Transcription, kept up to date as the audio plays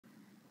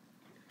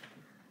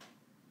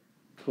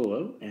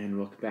Hello, and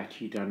welcome back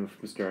to Dine with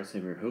Mr. Darcy.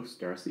 I'm your host,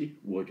 Darcy.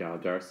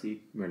 Wogal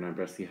Darcy. Mirna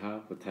Darcy Ha.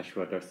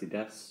 Watashwa Darcy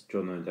Des.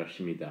 Jono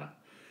Dashimida.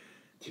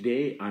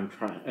 Today I'm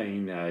trying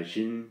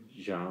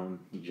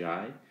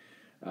Xinyuanzhai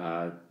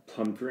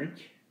Plum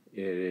drink.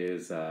 It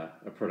is a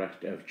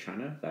product of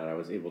China that I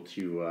was able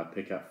to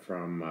pick up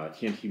from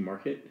TNT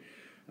Market.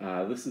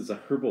 This is a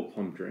herbal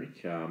plum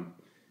drink.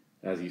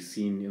 As you've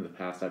seen in the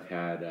past, I've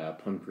had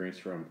plum drinks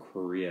from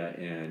Korea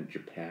and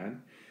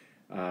Japan.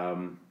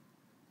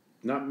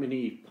 Not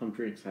many plum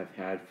drinks I've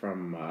had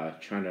from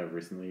China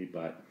recently,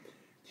 but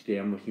today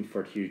I'm looking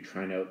forward to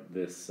trying out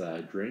this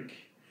drink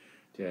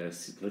to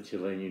let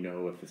you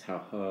know if it's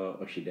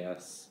haohe,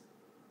 oshides,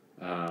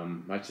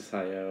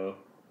 machisayo,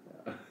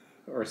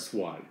 or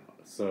swad.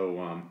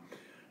 So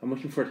I'm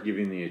looking forward to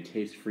giving it a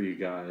taste for you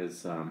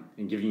guys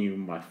and giving you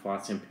my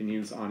thoughts and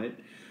opinions on it.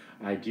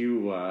 I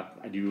do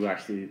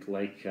actually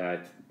like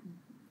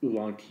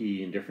oolong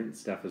tea and different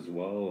stuff as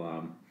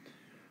well.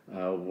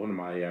 One of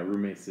my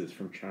roommates is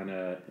from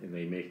China, and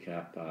they make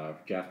up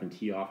jasmine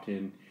tea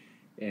often,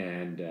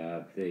 and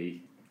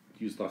they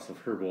use lots of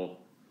herbal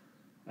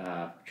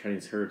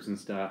Chinese herbs and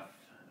stuff.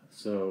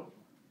 So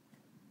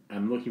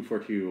I'm looking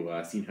forward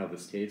to seeing how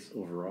this tastes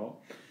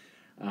overall.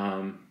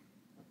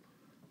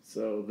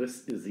 So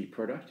this is the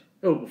product.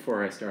 Oh,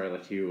 before I start, I'd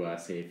like to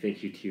say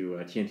thank you to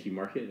TNT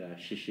Market,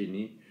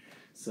 Shishini.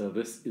 So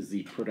this is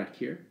the product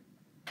here.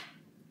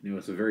 You know,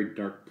 it's a very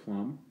dark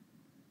plum.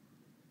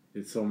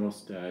 It's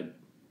almost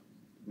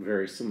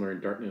very similar in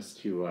darkness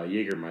to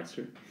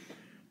Jägermeister.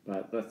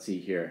 But let's see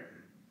here.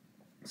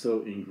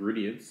 So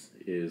ingredients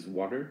is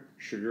water,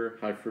 sugar,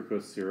 high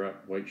fructose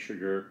syrup, white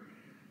sugar,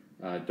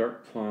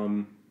 dark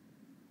plum,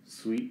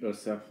 sweet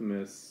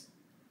ocephalus,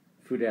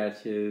 food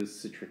additives,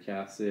 citric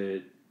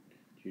acid,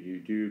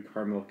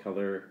 caramel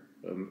color,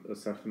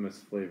 ocephalus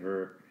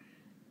flavor,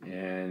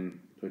 and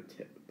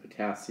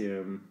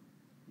potassium.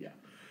 Yeah.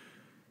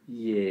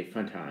 Yay,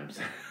 fun times.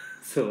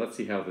 So let's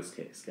see how this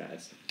tastes,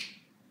 guys.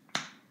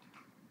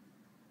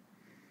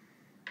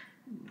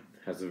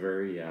 Has a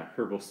very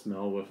herbal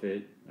smell with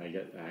it. I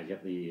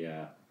get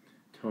the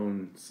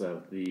tones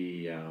of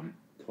the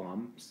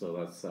plum. So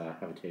let's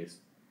have a taste.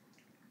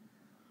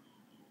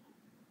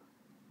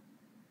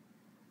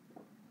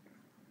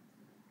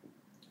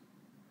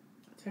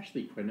 It's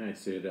actually quite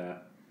nice. It's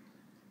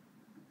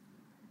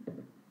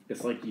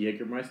like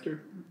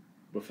Jägermeister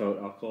without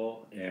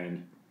alcohol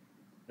and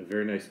a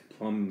very nice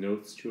plum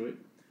notes to it,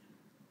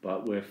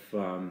 but with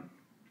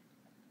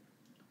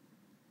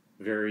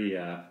very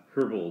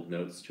herbal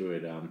notes to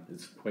it.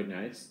 It's quite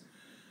nice.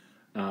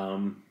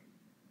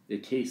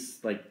 It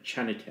tastes like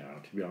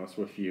Chinatown, to be honest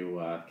with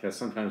you, because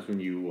sometimes when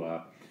you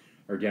are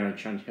down in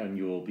Chinatown,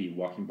 you will be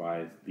walking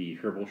by the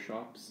herbal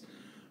shops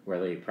where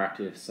they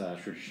practice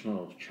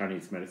traditional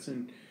Chinese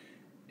medicine,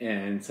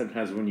 and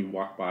sometimes when you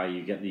walk by,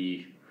 you get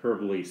the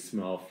herbally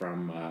smell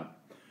from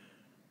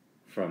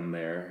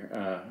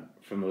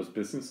those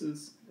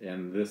businesses,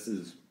 and this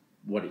is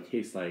what it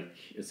tastes like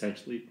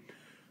essentially.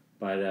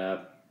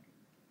 But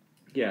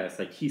yeah, it's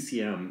like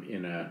TCM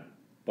in a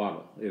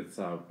bottle. It's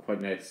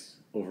quite nice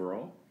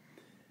overall.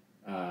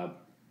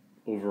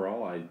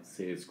 Overall, I'd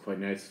say it's quite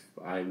nice.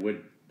 I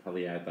would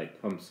probably add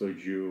like plum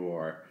soju,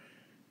 or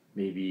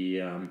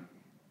maybe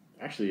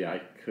actually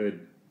I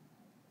could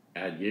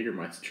add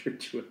Jägermeister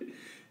to it,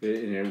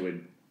 and it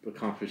would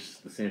accomplish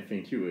the same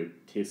thing too.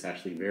 It tastes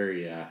actually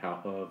very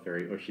haohe,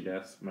 very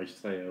oshides,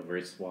 machisayo,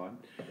 very swad.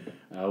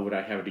 Would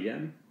I have it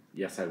again?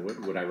 Yes, I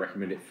would. Would I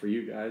recommend it for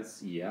you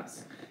guys?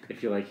 Yes.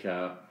 If you like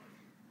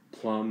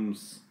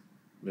plums,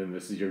 then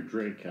this is your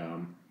drink.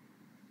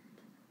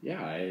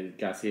 Yeah, I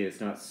gotta say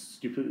it's not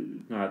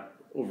not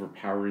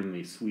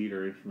overpoweringly sweet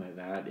or anything like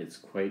that. It's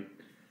quite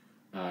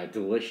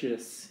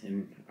delicious,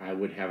 and I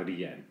would have it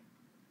again.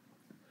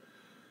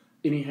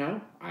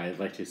 Anyhow, I'd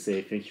like to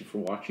say thank you for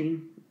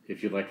watching.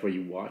 If you liked what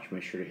you watched,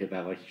 make sure to hit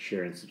that like,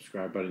 share, and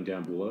subscribe button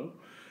down below.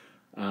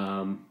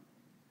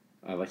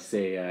 I'd like to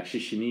say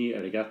shishini,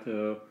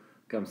 arigato,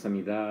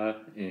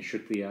 kamsamida, and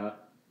shukriya.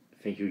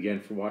 Thank you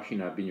again for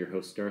watching. I've been your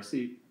host,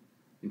 Darcy.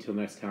 Until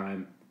next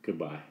time,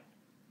 goodbye.